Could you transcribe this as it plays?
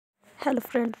Hello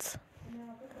friends,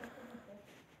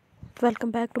 welcome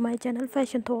back to my channel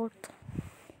Fashion Thoughts.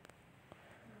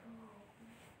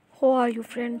 How are you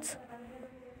friends?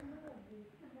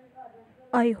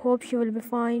 I hope you will be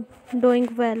fine, doing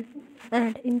well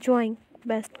and enjoying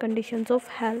best conditions of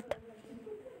health.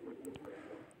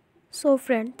 So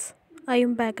friends, I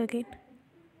am back again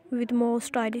with more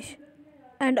stylish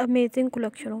and amazing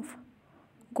collection of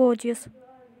gorgeous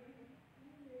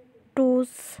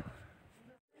toes,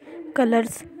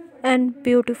 colors and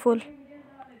beautiful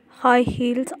high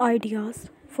heels ideas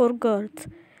for girls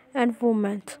and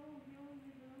women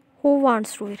who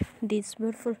wants to wear these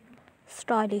beautiful,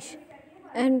 stylish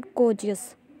and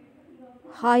gorgeous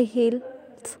high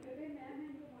heels.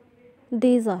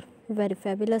 These are very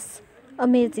fabulous,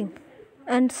 amazing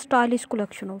and stylish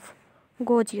collection of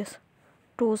gorgeous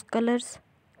toes colors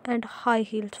and high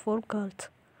heels for girls.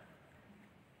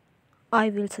 I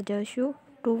will suggest you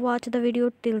to watch the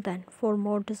video till then for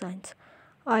more designs,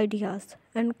 ideas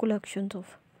and collections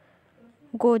of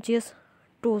gorgeous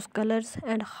toes colors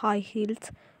and high heels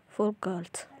for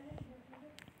girls.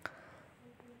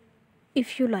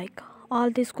 If you like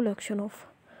all this collection of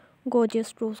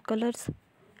gorgeous rose colors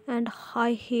and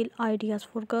high heel ideas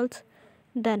for girls,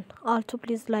 then also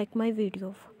please like my video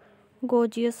of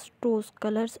gorgeous rose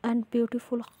colors and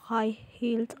beautiful high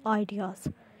heels ideas.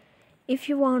 If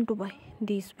you want to buy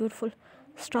these beautiful,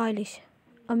 stylish,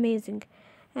 amazing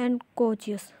and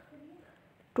gorgeous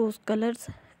rose colors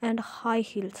and high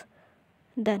heels,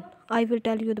 then I will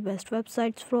tell you the best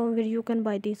websites from where you can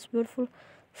buy these beautiful,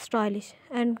 stylish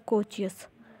and gorgeous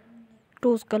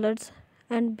rose colors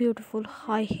and beautiful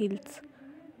high heels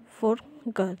for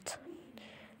girls.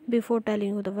 Before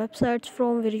telling you the websites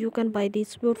from where you can buy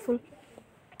these beautiful,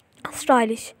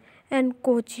 stylish and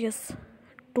gorgeous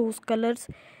rose colors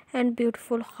and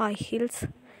beautiful high heels,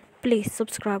 please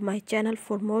subscribe my channel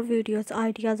for more videos,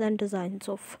 ideas and designs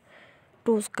of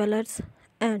rose colors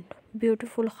and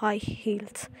beautiful high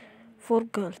heels for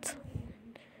girls.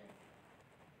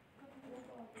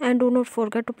 And do not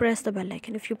forget to press the bell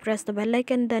icon. If you press the bell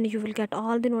icon, then you will get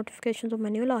all the notifications of my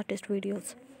new latest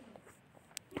videos.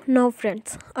 Now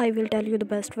friends, I will tell you the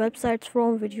best websites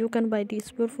from which you can buy these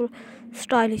beautiful,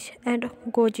 stylish and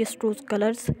gorgeous rose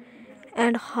colors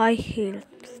and high heels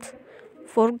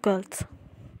for girls.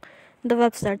 The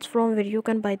websites from where you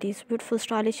can buy these beautiful,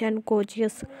 stylish and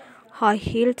gorgeous high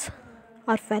heels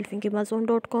are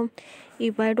Amazon.com,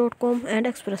 eBay.com and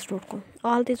Express.com.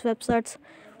 All these websites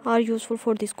are useful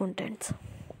for these contents.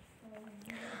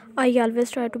 I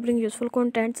always try to bring useful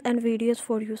contents and videos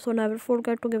for you, so never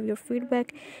forget to give your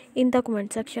feedback in the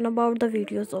comment section about the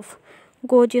videos of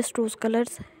gorgeous rose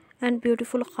colors and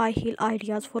beautiful high heel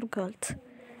ideas for girls.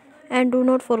 And do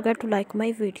not forget to like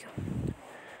my video.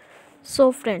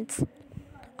 So friends,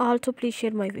 also please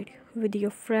share my video with your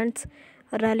friends,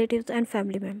 relatives and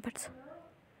family members.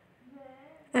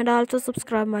 And also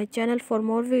subscribe my channel for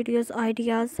more videos,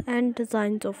 ideas and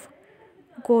designs of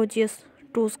gorgeous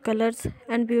rose colors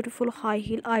and beautiful high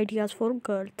heel ideas for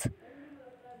girls.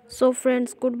 So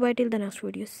friends, goodbye till the next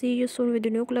video. See you soon with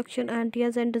the new collection,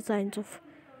 ideas and designs of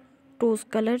rose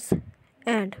colors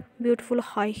and beautiful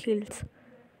high heels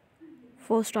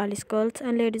for stylish girls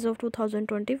and ladies of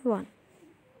 2021.